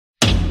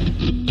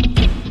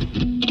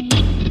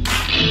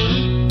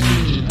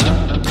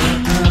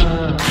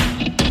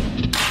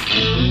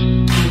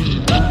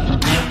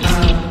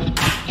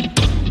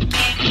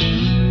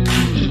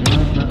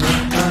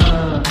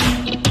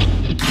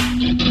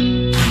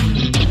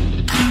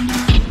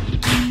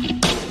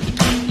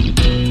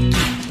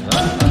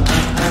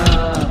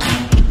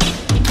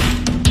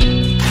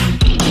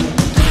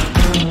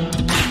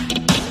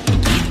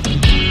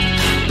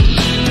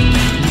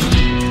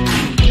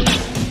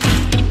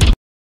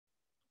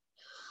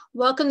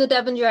Welcome to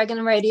Devon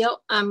Dragon Radio.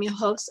 I'm your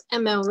host,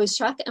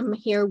 M.L.Ruscsak. I'm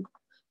here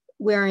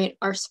wearing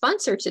our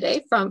sponsor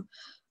today from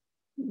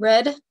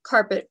Red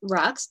Carpet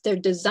Rocks. They're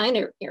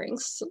designer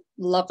earrings.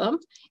 Love them.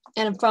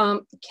 And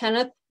from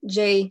Kenneth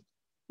J.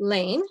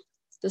 Lane,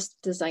 this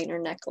designer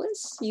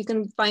necklace. You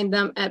can find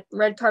them at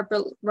Red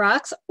Carpet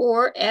Rocks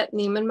or at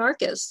Neiman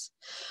Marcus.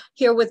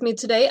 Here with me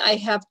today, I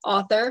have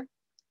author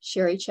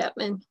Sheri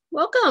Chapman.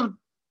 Welcome.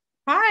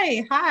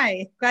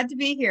 Hi. Glad to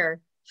be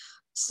here.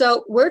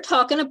 So we're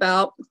talking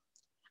about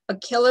A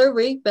Killer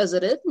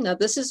Revisited. Now,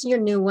 this is your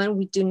new one.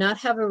 We do not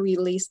have a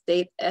release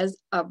date as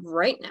of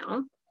right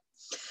now.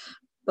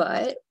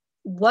 But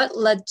what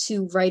led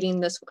to writing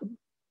this one?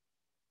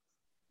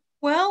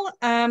 Well,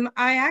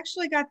 I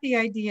actually got the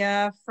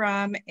idea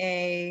from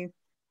a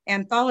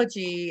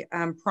anthology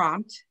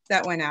prompt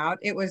that went out.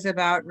 It was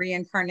about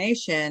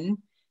reincarnation.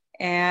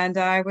 And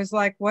I was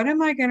like, what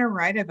am I going to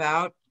write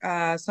about?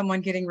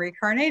 Someone getting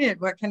reincarnated.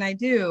 What can I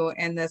do?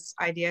 And this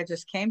idea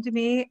just came to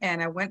me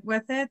and I went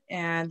with it.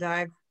 And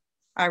I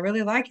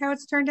really like how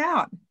it's turned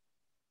out.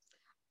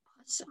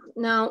 Awesome.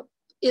 Now,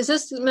 is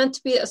this meant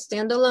to be a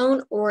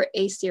standalone or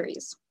a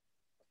series?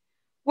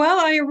 Well,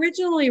 I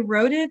originally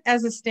wrote it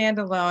as a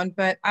standalone,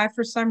 but I,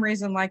 for some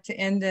reason, like to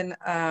end in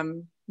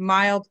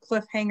mild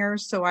cliffhangers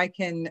so I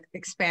can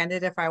expand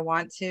it if I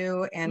want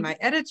to. And my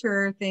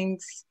editor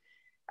thinks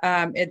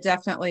it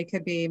definitely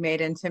could be made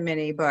into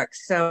mini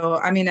books. So,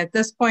 I mean, at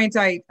this point,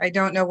 I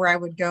don't know where I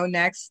would go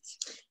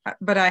next,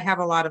 but I have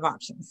a lot of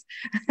options.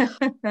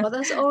 Well,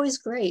 that's always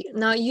great.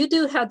 Now, you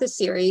do have the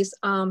series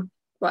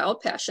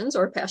Wild Passions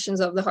or Passions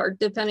of the Heart,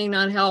 depending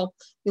on how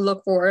you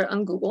look for it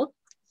on Google.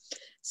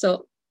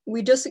 So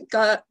we just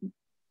got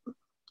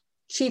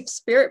Chief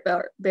Spirit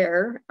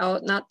Bearer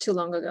out not too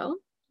long ago.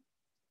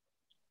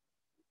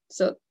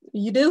 So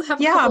you do have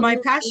my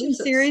passion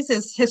series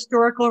is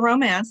historical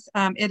romance.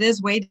 It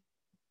is way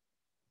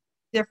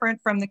different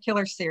from the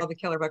Killer series, the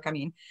Killer book. I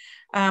mean,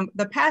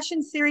 the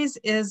passion series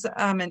is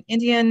an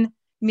Indian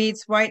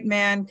meets white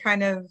man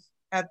kind of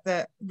at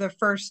the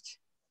first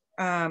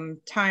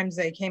times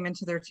they came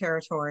into their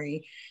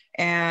territory,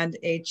 and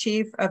a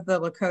chief of the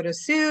Lakota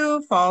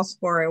Sioux falls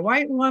for a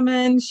white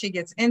woman. She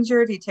gets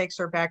injured. He takes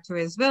her back to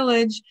his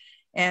village.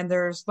 And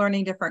there's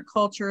learning different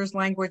cultures,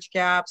 language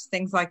gaps,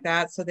 things like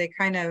that. So they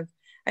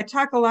I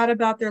talk a lot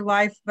about their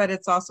life, but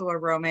it's also a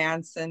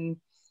romance and,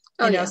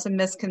 some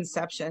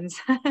misconceptions.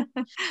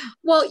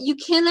 Well, you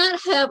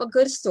cannot have a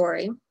good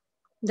story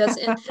that's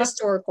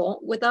historical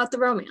without the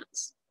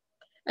romance.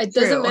 It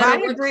doesn't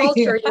matter what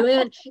culture you're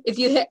in. If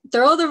you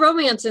throw the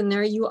romance in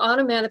there, you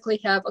automatically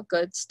have a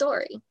good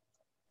story.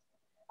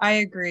 I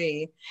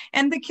agree.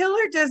 And The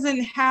Killer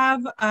doesn't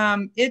have a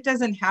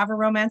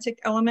romantic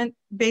element,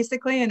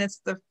 basically. And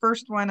it's the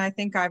first one I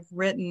think I've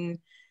written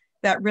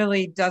that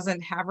really doesn't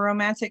have a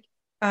romantic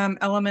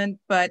element.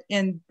 But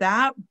in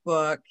that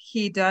book,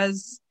 he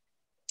does.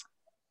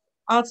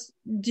 Do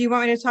you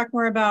want me to talk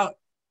more about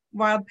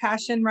Wild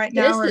Passion right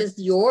now? This is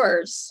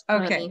yours.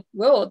 Okay. Honey.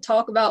 We'll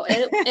talk about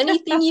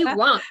anything you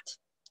want.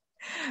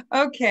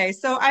 Okay,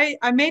 so I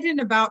made an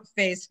about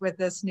face with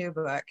this new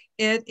book.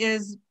 It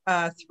is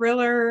a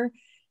thriller.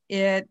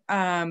 It's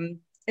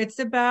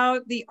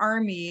about the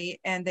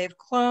army, and they've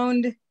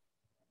cloned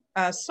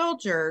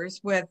soldiers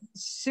with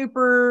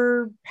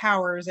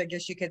superpowers, I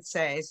guess you could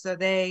say. So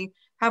they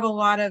have a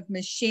lot of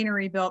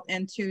machinery built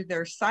into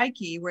their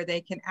psyche where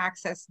they can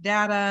access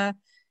data.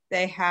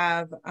 They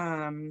have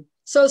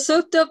so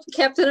souped up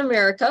Captain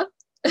America.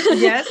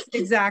 Yes,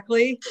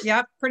 exactly.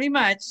 Yep, pretty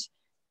much.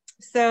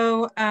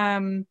 So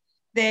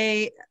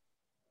they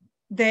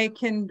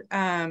can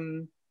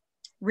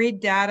read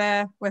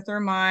data with their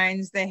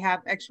minds. They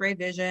have X-ray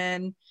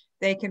vision.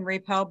 They can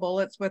repel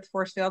bullets with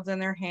force fields in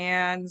their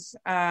hands.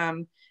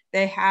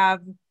 They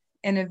have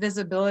an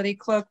invisibility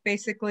cloak,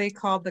 basically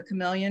called the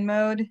chameleon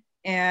mode.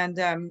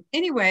 And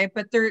anyway,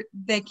 but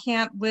they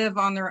can't live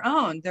on their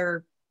own.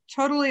 They're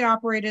totally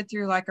operated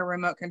through like a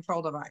remote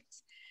control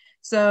device.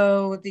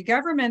 So the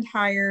government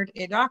hired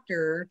a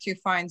doctor to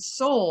find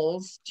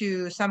souls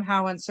to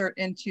somehow insert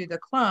into the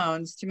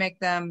clones to make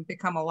them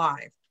become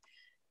alive.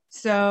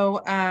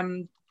 So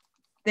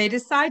they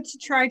decide to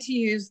try to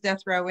use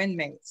death row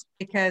inmates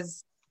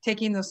because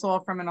taking the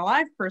soul from an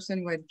alive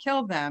person would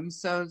kill them.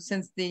 So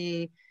since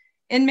the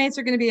inmates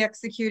are going to be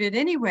executed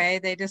anyway,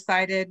 they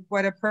decided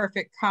what a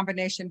perfect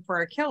combination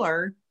for a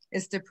killer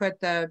is to put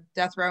the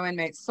death row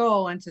inmate's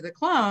soul into the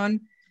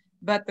clone.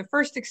 But the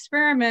first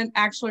experiment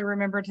actually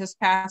remembered his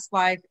past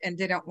life and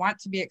didn't want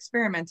to be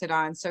experimented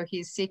on. So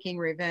he's seeking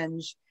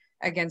revenge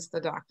against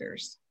the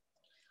doctors.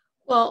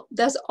 Well,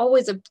 that's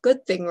always a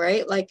good thing,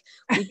 right? Like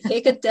we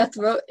take a death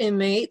row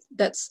inmate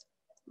that's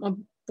a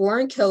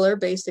born killer,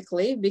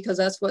 basically, because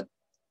that's what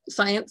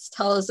science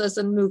tells us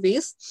in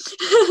movies.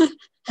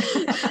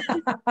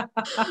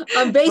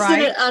 I'm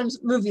basing it on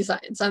movie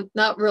science,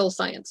 not real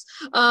science.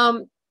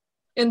 And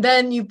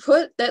then you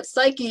put that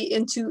psyche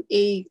into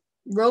a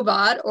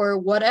robot or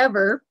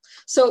whatever.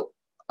 So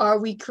are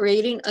we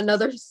creating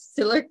another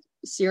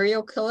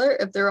serial killer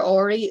if they're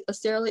already a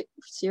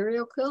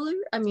serial killer.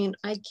 I mean,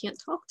 I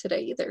can't talk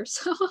today either.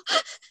 So,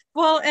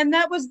 Well, and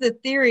that was the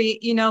theory,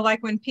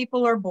 like when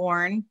people are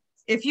born,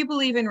 if you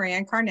believe in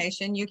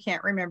reincarnation, you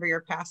can't remember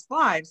your past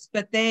lives.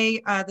 But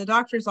the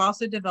doctors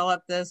also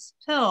developed this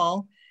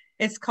pill.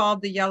 It's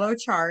called the yellow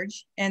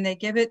charge, and they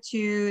give it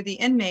to the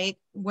inmate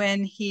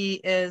when he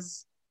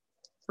is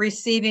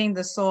receiving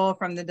the soul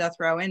from the death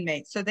row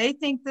inmate. So they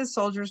think the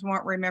soldiers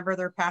won't remember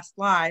their past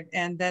life,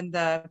 and then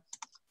the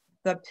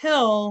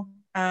pill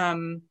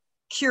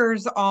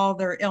cures all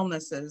their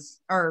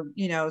illnesses, or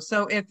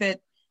so if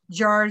it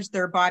jars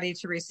their body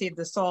to receive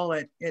the soul,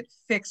 it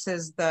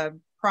fixes the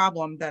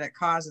problem that it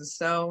causes.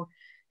 So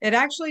it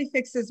actually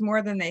fixes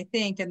more than they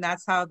think, and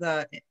that's how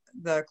the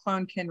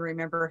clone can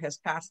remember his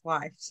past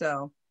life.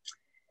 So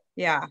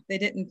yeah, they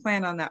didn't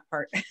plan on that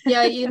part.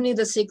 yeah, you need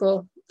a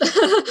sequel.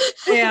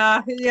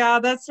 Yeah,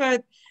 that's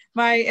what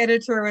my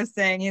editor was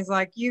saying. He's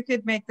like, you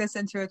could make this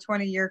into a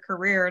 20-year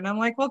career. And I'm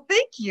like, well,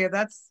 thank you.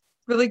 That's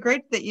really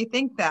great that you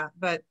think that.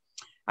 But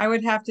I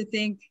would have to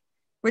think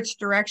which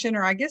direction,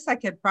 or I guess I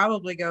could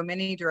probably go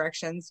many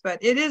directions, but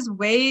it is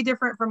way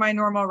different from my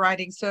normal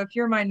writing. So if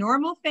you're my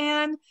normal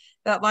fan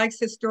that likes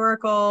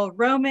historical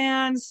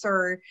romance,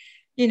 or,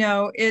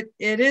 it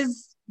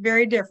is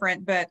very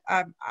different. But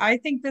I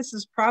think this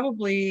is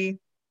probably,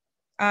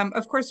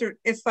 of course,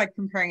 it's like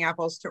comparing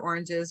apples to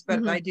oranges,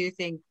 but I do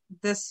think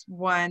this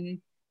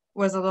one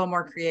was a little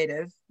more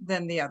creative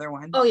than the other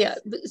one. Oh yeah.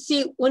 But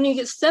see, when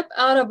you step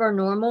out of our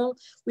normal,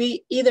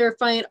 we either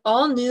find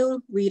all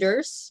new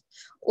readers,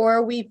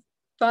 or we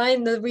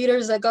find the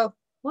readers that go,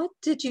 what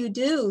did you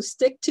do?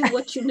 Stick to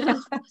what you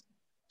know.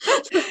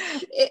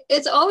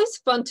 It's always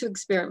fun to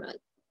experiment.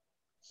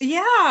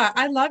 Yeah,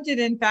 I loved it.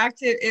 In fact,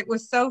 it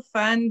was so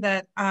fun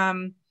that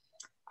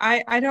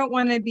I don't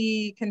want to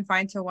be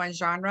confined to one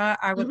genre.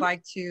 I would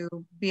like to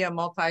be a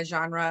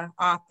multi-genre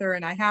author,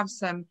 and I have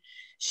some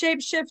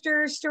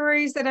shapeshifter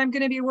stories that I'm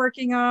going to be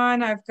working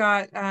on. I've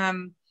got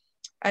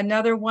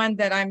another one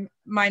that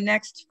my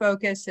next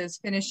focus is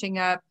finishing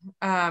up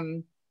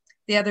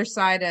the other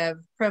side of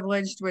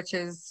Privileged, which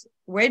is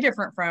way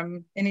different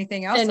from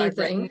anything else I've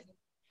written.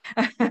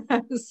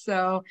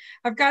 So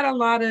I've got a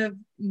lot of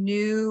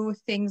new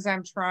things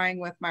I'm trying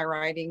with my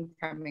writing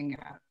coming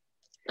up.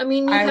 I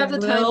mean, you have the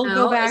time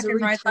now. As a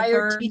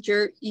retired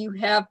teacher, you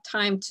have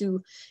time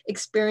to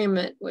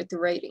experiment with the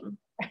writing.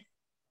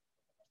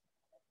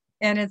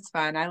 And it's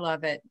fun. I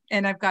love it.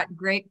 And I've got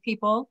great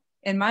people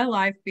in my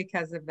life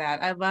because of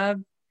that. I love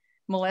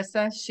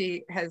Melissa.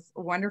 She has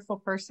a wonderful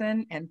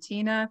person. And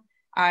Tina,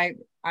 I'd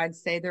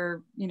say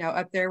they're,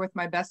 up there with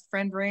my best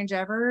friend range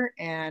ever.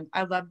 And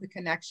I love the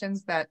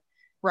connections that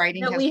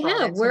writing has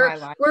brought into my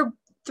life. We're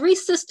three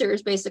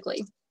sisters,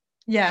 basically.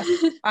 Yes,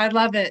 I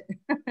love it.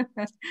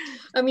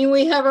 I mean,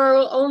 we have our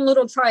own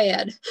little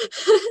triad.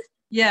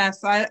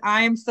 Yes, I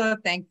am so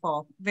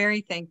thankful,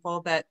 very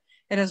thankful that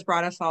it has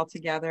brought us all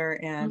together.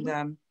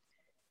 And,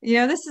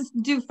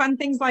 do fun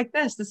things like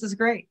this. This is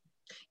great.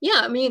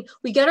 Yeah, I mean,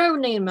 we get our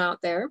name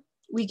out there.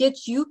 We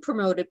get you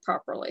promoted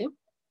properly.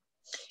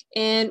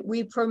 And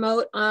we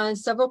promote on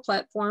several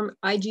platforms,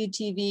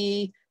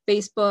 IGTV,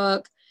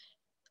 Facebook,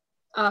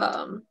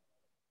 Spotify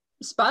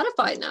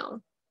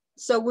now.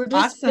 So we're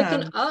just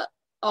picking up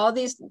all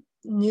these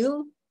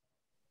new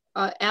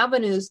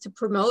avenues to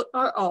promote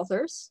our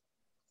authors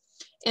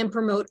and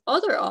promote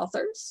other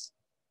authors.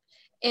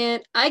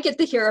 And I get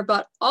to hear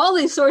about all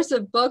these sorts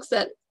of books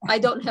that I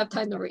don't have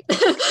time to read.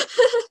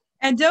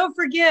 And don't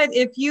forget,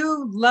 if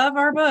you love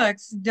our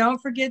books, don't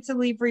forget to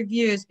leave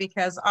reviews,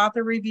 because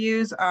author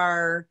reviews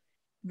are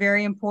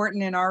very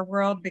important in our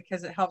world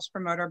because it helps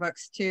promote our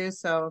books too.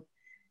 So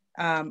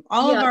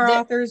all of our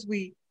authors,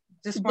 we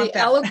just want the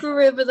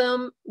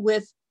algorithm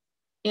with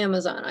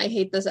Amazon. I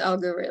hate this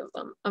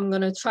algorithm. I'm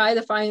going to try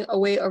to find a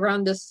way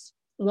around this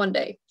one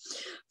day.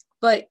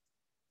 But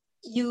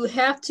you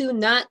have to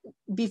not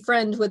be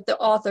friends with the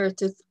author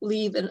to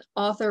leave an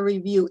author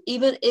review,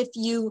 even if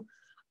you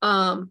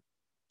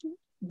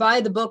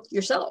buy the book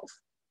yourself.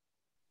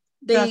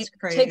 They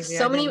take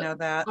so many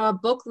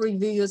book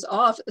reviews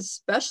off,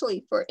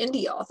 especially for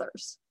indie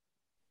authors.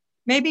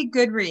 Maybe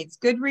Goodreads.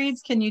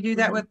 Goodreads, can you do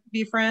that with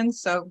Be Friends?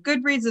 So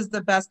Goodreads is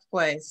the best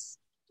place.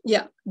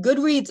 Yeah,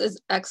 Goodreads is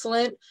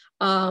excellent.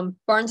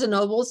 Barnes &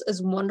 Nobles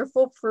is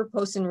wonderful for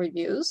posting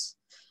reviews.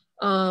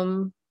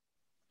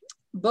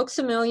 Books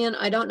A Million,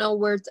 I don't know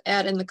where it's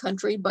at in the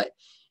country, but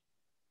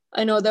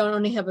I know they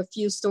only have a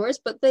few stores,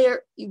 but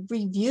their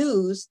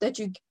reviews that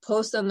you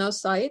post on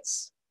those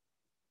sites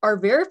are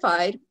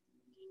verified,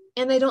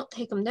 and they don't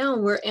take them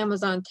down, where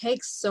Amazon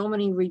takes so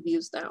many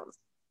reviews down.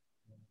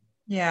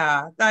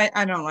 Yeah,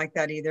 I don't like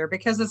that either,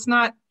 because it's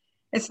not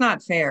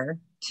fair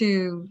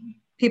to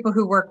people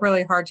who work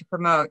really hard to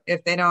promote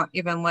if they don't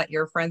even let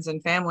your friends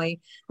and family,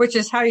 which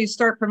is how you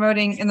start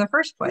promoting in the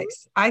first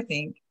place, I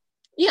think.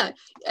 Yeah,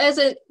 as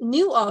a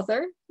new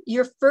author,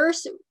 your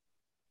first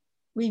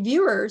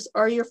reviewers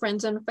are your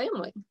friends and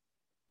family.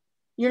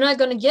 You're not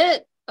going to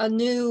get a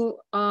new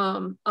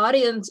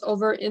audience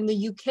over in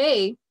the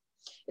UK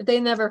if they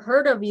never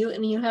heard of you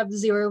and you have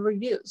 0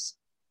 reviews.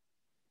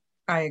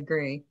 I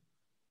agree.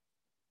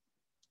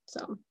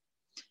 So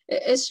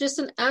it's just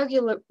an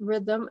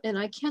algorithm, and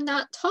I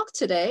cannot talk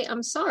today.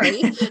 I'm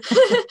sorry.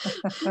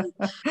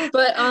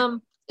 But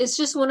it's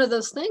just one of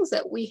those things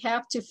that we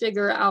have to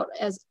figure out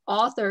as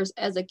authors,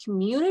 as a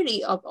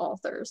community of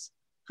authors,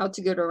 how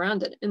to get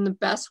around it. And the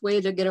best way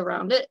to get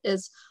around it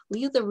is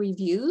leave the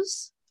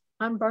reviews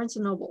on Barnes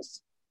and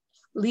Nobles.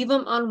 Leave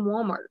them on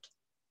Walmart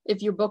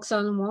if your book's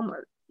on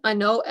Walmart. I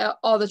know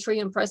all the Tree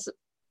and Press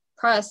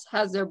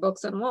has their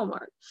books on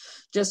Walmart,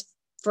 just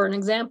for an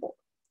example.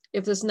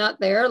 If it's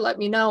not there, let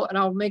me know and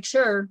I'll make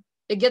sure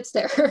it gets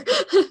there.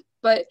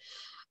 But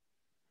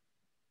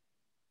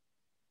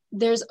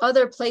there's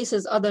other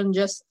places other than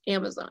just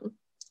Amazon.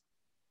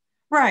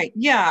 Right.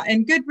 Yeah.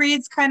 And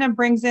Goodreads kind of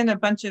brings in a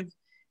bunch of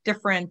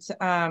different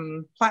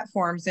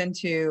platforms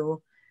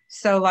into,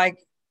 so like,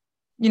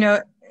 you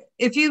know,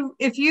 if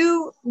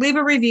you leave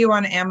a review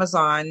on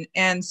Amazon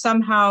and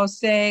somehow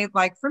say,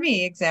 like for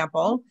me,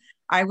 example,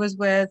 I was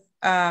with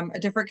a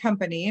different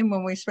company, and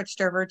when we switched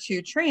over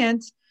to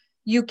Trient,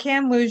 you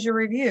can lose your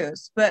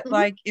reviews. But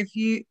like if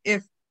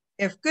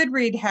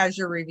Goodread has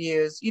your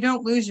reviews, you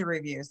don't lose your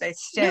reviews, they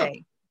stay. No.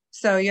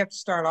 So you have to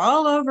start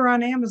all over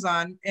on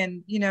Amazon,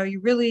 and you know, you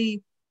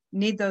really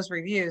need those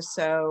reviews.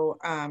 So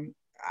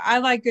I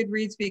like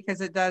Goodreads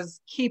because it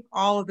does keep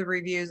all of the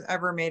reviews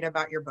ever made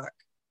about your book.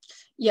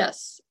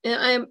 Yes,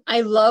 and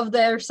I love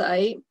their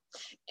site.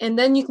 And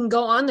then you can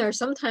go on there.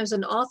 Sometimes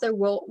an author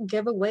will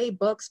give away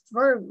books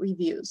for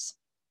reviews,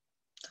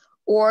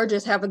 or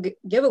just have a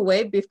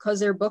giveaway because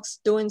their book's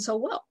doing so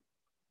well.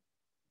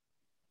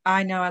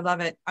 I know, I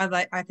love it.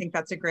 I think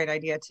that's a great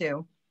idea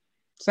too.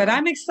 But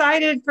I'm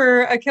excited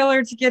for A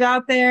Killer to get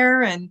out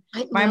there. And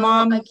my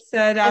mom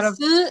said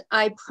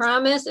I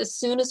promise as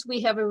soon as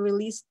we have a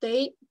release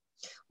date,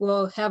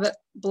 we'll have it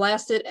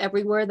blasted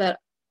everywhere that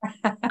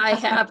I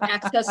have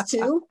access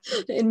to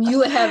and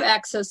you have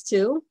access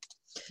to.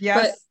 Yes.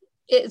 But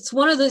it's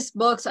one of those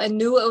books, I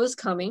knew it was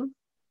coming.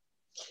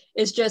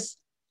 It's just,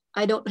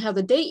 I don't have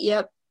the date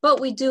yet,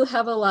 but we do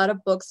have a lot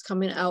of books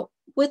coming out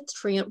with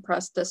Trient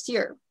Press this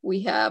year.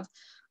 We have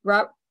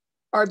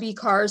R.B.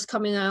 Carr's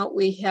coming out.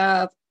 We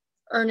have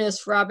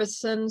Ernest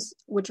Robinson's,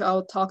 which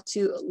I'll talk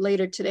to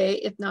later today,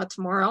 if not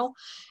tomorrow.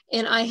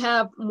 And I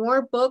have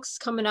more books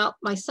coming out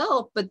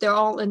myself, but they're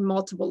all in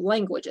multiple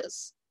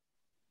languages.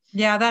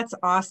 Yeah, that's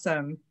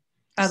awesome.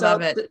 I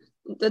love it.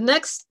 The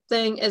next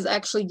thing is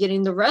actually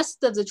getting the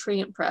rest of the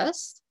Trient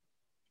Press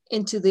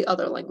into the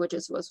other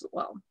languages as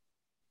well.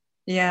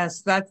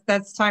 Yes,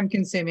 that's time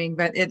consuming,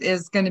 but it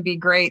is going to be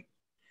great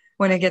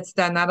when it gets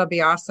done. That'll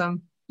be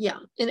awesome. Yeah.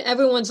 And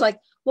everyone's like,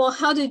 well,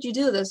 how did you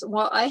do this?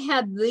 Well, I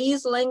had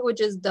these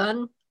languages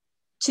done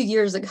 2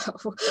 years ago.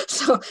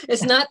 So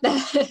it's not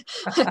that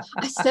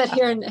I sat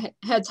here and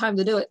had time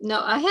to do it.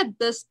 No, I had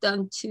this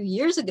done 2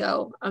 years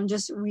ago. I'm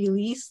just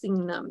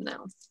releasing them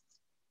now.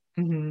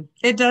 Mm-hmm.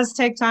 It does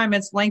take time.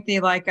 It's lengthy.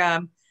 Like I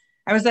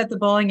was at the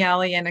bowling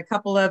alley, and a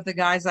couple of the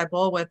guys I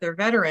bowl with are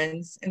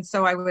veterans. And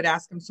so I would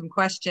ask them some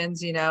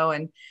questions, you know,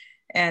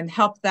 and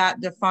help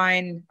that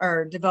define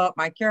or develop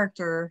my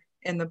character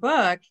in the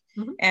book.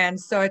 Mm-hmm. And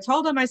so I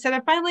told them, I said, I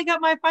finally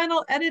got my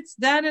final edits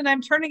done and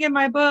I'm turning in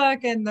my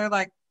book. And they're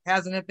like,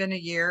 hasn't it been a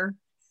year?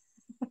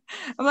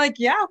 I'm like,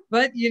 yeah,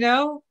 but you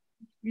know,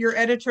 your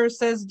editor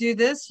says, do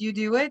this, you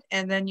do it,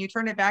 and then you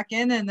turn it back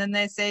in, and then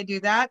they say,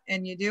 do that,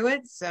 and you do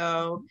it.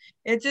 So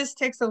it just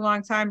takes a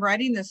long time.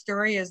 Writing the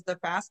story is the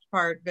fast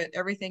part, but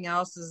everything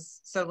else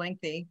is so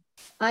lengthy.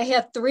 I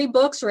have 3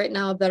 books right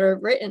now that are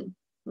written.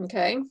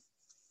 Okay.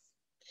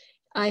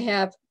 I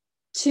have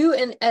 2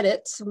 in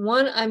edits.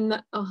 One I'm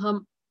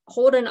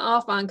holding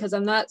off on because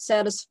I'm not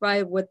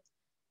satisfied with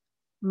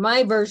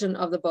my version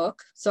of the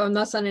book. So I'm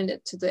not sending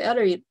it to the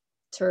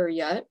editor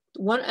yet.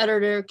 One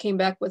editor came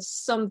back with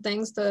some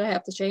things that I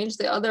have to change.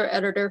 The other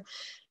editor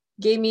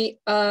gave me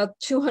a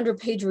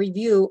 200-page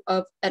review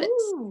of edits.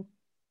 Ooh.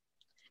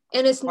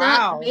 And it's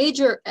not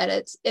major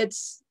edits.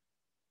 It's,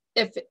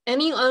 if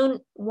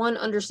anyone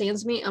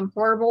understands me, I'm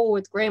horrible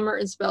with grammar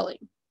and spelling.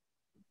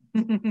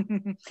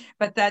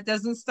 But that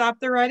doesn't stop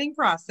the writing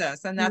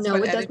process, and that's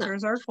what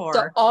editors are for.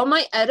 So all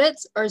my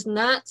edits are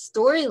not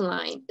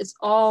storyline. It's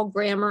all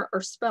grammar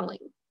or spelling.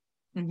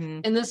 Mm-hmm.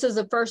 And this is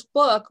the first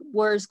book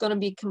where it's going to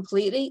be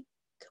completely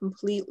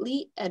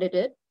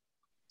edited.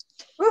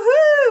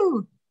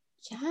 Woohoo!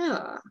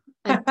 Yeah,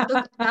 I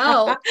took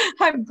out.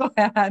 I'm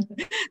glad.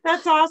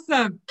 That's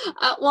awesome.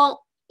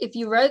 Well, if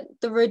you read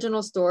the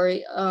original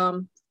story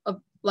of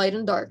Light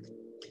and Dark,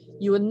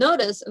 you would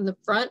notice in the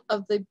front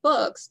of the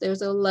books,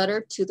 there's a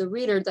letter to the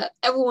reader that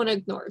everyone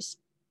ignores.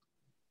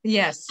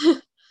 Yes.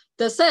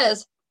 That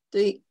says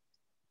the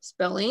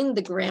spelling,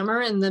 the grammar,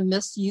 and the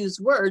misused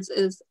words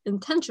is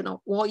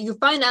intentional. Well, you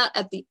find out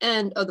at the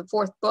end of the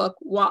 4th book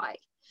why.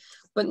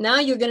 But now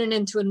you're getting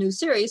into a new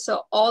series,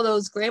 so all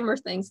those grammar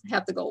things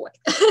have to go away.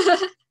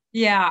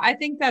 Yeah, I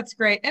think that's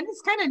great. And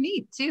it's kind of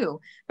neat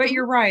too. But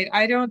you're right.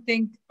 I don't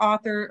think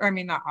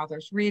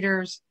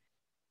readers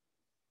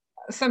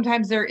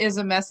sometimes there is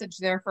a message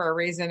there for a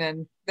reason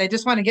and they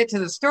just want to get to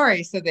the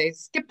story, so they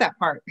skip that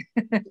part.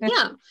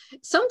 Yeah,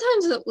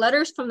 sometimes the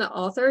letters from the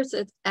authors,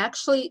 it's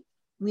actually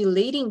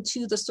relating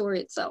to the story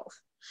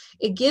itself.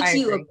 It gives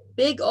you a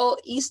big old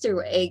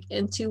Easter egg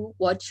into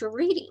what you're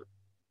reading.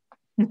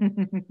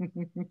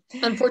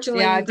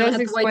 Unfortunately, yeah, you're it does gonna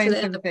have to wait to explain the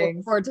end some of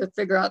things. book 4 to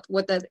figure out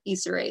what that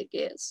Easter egg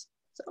is.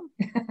 So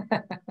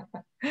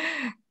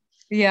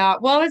yeah,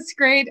 well, it's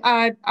great.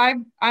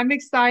 I'm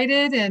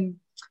excited and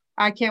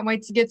I can't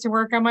wait to get to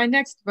work on my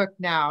next book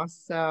now.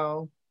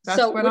 So that's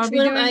what which I'll be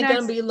one am doing I next.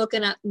 gonna be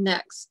looking at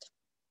next?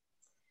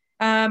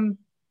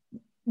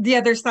 The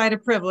Other Side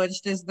of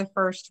Privileged is the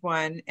first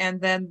one.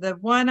 And then the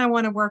one I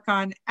want to work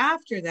on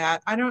after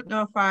that, I don't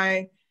know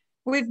if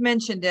we've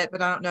mentioned it,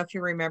 but I don't know if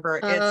you remember.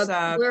 It's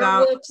about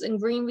werewolves and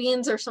green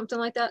beans or something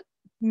like that.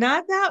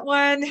 Not that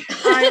one.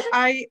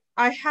 I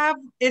have,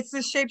 it's a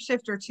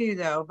shapeshifter too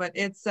though, but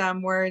it's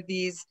where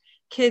these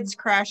kids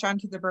crash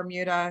onto the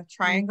Bermuda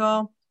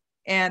Triangle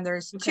and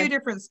there's two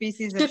different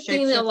species of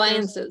Shifting shapeshifters.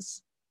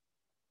 alliances.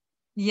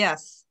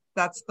 Yes,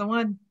 that's the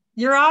one.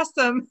 You're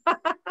awesome.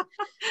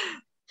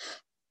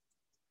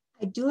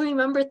 I do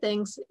remember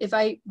things. If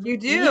you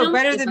do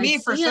better than me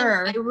for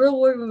sure. I really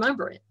will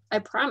remember it. I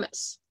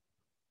promise.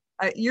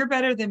 You're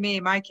better than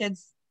me. My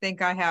kids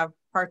think I have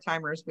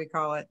part-timers, we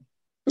call it.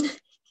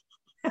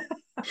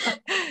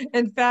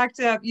 In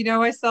fact,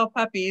 I sell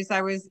puppies.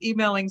 I was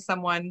emailing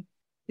someone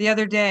the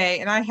other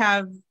day, and I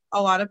have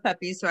a lot of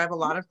puppies, so I have a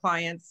lot of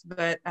clients,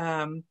 but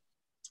I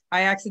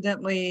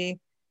accidentally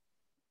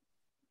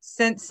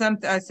sent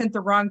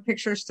the wrong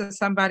pictures to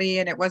somebody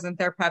and it wasn't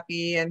their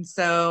puppy. And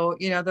so,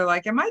 they're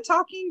like, am I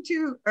talking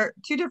to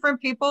two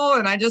different people?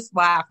 And I just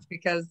laughed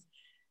because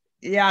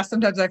yeah,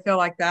 sometimes I feel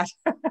like that,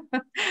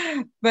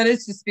 but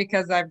it's just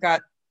because I've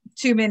got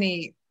too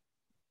many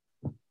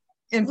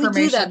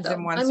information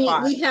in one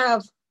spot. We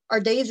have our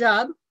day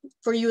job.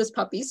 For you as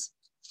puppies.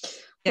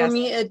 For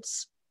me,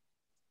 it's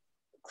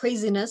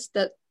craziness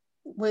that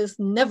was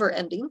never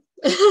ending.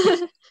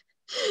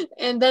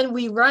 And then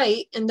we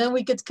write, and then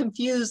we get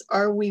confused.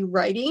 Are we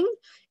writing?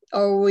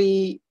 Are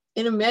we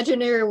in an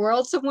imaginary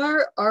world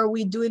somewhere? Are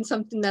we doing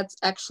something that's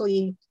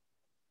actually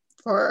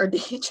for our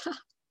day job?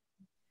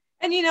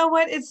 And you know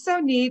what? It's so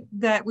neat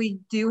that we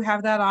do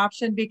have that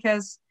option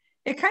because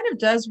it kind of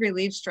does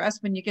relieve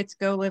stress when you get to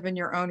go live in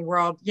your own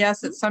world.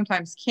 Yes, it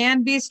sometimes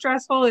can be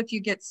stressful if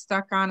you get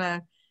stuck on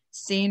a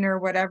scene or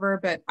whatever,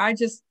 but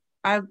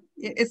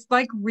it's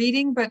like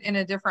reading, but in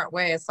a different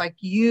way. It's like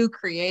you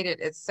create it.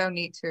 It's so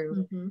neat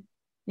to,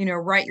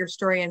 write your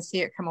story and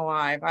see it come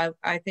alive.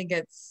 I think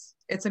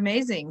it's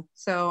amazing.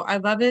 So I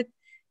love it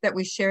that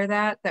we share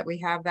that we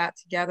have that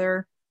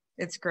together.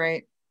 It's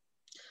great.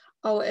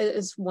 Oh, it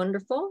is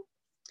wonderful.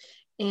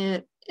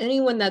 And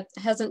anyone that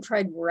hasn't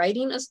tried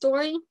writing a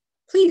story,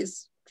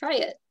 please try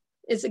it.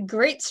 It's a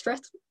great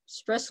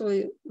stress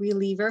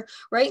reliever.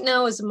 Right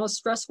now is the most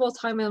stressful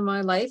time in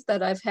my life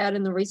that I've had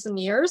in the recent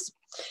years.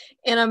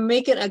 And I'm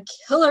making a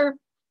killer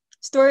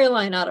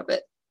storyline out of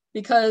it.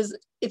 Because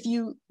if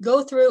you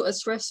go through a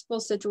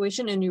stressful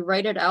situation and you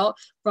write it out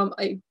from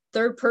a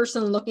third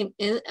person looking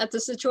in at the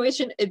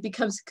situation, it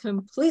becomes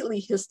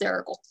completely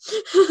hysterical.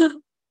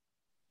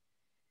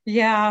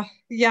 Yeah,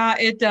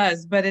 it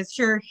does. But it's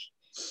sure,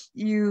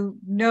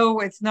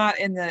 it's not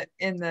in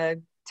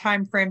the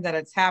time frame that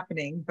it's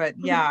happening. But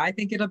yeah, I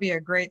think it'll be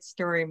a great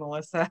story,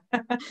 Melissa.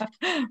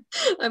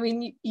 I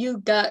mean, you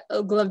got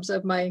a glimpse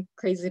of my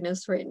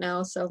craziness right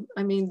now. So,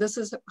 I mean, this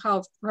is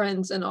how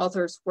friends and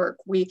authors work.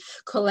 We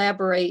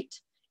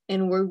collaborate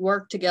and we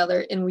work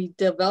together and we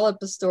develop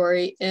a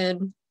story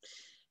and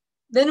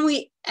then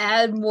we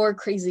add more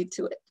crazy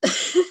to it.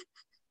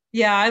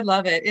 Yeah, I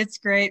love it. It's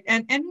great.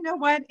 And you know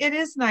what? It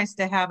is nice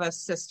to have a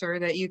sister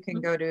that you can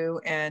go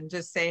to and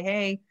just say,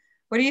 hey,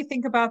 what do you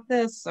think about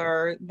this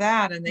or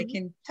that? And they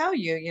can tell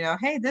you,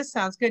 hey, this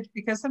sounds good,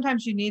 because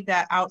sometimes you need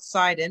that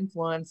outside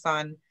influence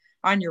on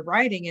your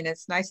writing. And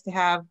it's nice to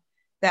have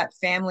that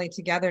family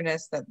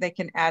togetherness that they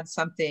can add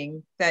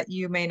something that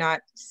you may not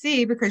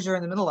see because you're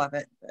in the middle of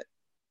it. But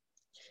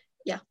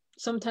yeah,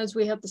 sometimes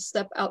we have to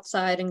step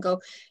outside and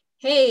go,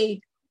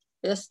 hey,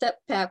 let's step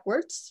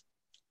backwards.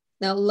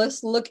 Now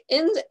let's look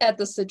in at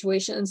the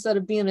situation instead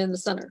of being in the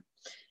center.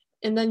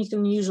 And then you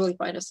can usually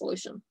find a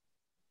solution.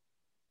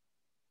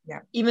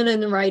 Yeah. Even in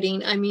the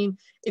writing. I mean,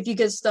 if you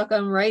get stuck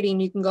on writing,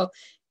 you can go,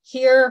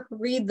 here,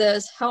 read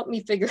this, help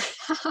me figure it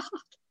out.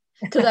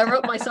 Because I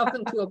wrote myself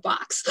into a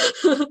box.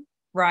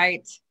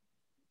 Right.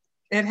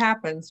 It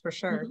happens for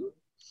sure.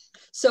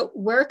 So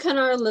where can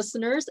our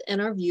listeners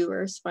and our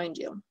viewers find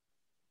you?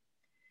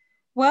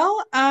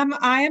 Well,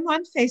 I am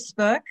on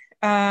Facebook.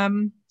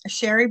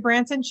 Sheri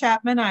Branson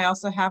Chapman. I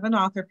also have an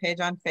author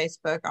page on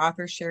Facebook,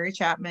 author Sheri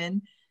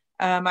Chapman.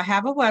 I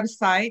have a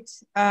website.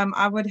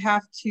 I would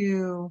have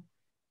to,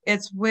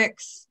 it's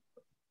Wix.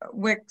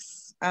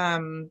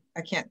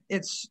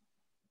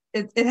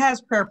 It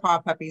has Prayer Paw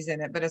Puppies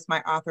in it, but it's my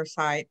author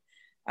site.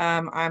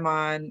 I'm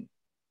on,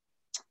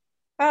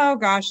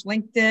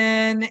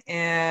 LinkedIn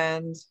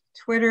and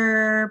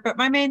Twitter, but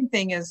my main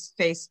thing is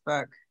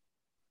Facebook.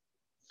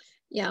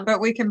 Yeah.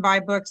 But we can buy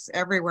books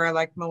everywhere,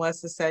 like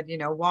Melissa said,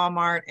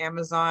 Walmart,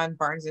 Amazon,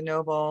 Barnes and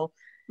Noble,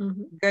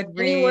 Anywhere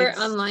Goodreads.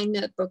 online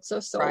that books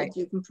are sold, Right.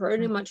 you can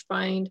pretty much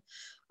find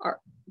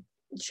our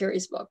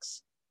Sheri's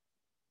books.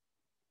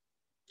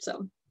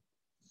 So,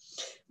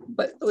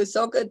 but it was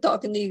so good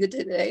talking to you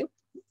today,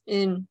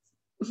 and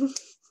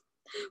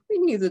we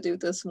need to do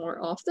this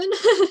more often.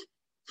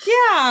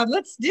 Yeah,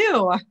 let's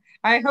do.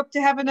 I hope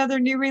to have another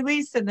new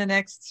release in the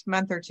next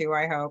month or two,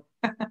 I hope.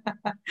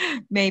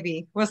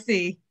 Maybe. We'll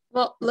see.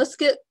 Well, let's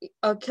get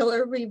a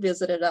killer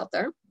revisited out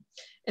there,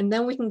 and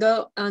then we can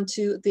go on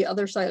to the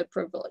other side of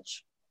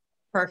privilege.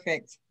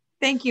 Perfect.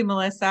 Thank you,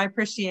 Melissa. I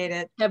appreciate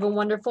it. Have a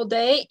wonderful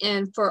day,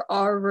 and for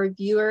our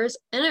reviewers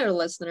and our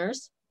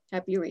listeners,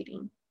 happy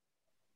reading.